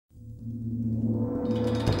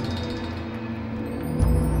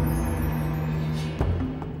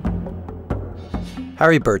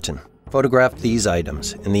Harry Burton photographed these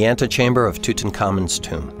items in the antechamber of Tutankhamun's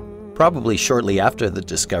tomb, probably shortly after the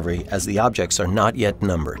discovery, as the objects are not yet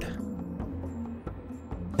numbered.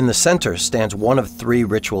 In the center stands one of 3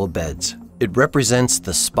 ritual beds. It represents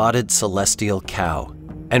the spotted celestial cow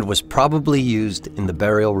and was probably used in the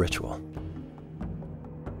burial ritual.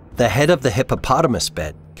 The head of the hippopotamus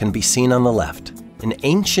bed can be seen on the left. In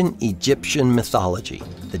ancient Egyptian mythology,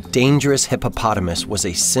 the dangerous hippopotamus was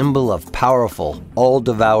a symbol of powerful,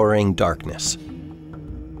 all-devouring darkness.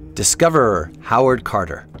 Discoverer Howard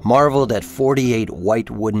Carter marveled at 48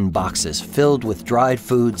 white wooden boxes filled with dried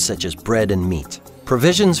foods such as bread and meat,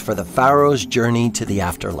 provisions for the pharaoh's journey to the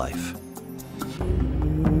afterlife.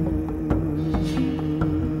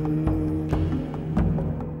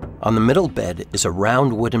 On the middle bed is a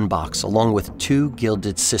round wooden box along with 2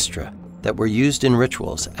 gilded sistra that were used in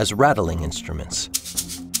rituals as rattling instruments.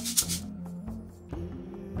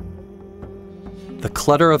 The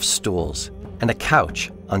clutter of stools and a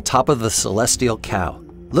couch on top of the celestial cow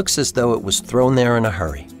looks as though it was thrown there in a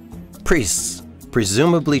hurry. Priests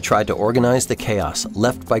presumably tried to organize the chaos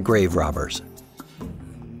left by grave robbers.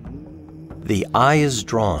 The eye is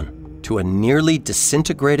drawn to a nearly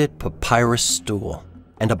disintegrated papyrus stool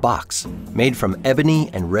and a box made from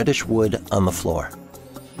ebony and reddish wood on the floor.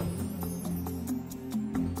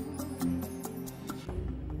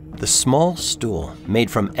 The small stool,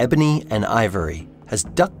 made from ebony and ivory, has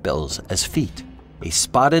duckbills as feet. A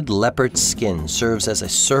spotted leopard skin serves as a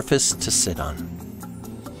surface to sit on.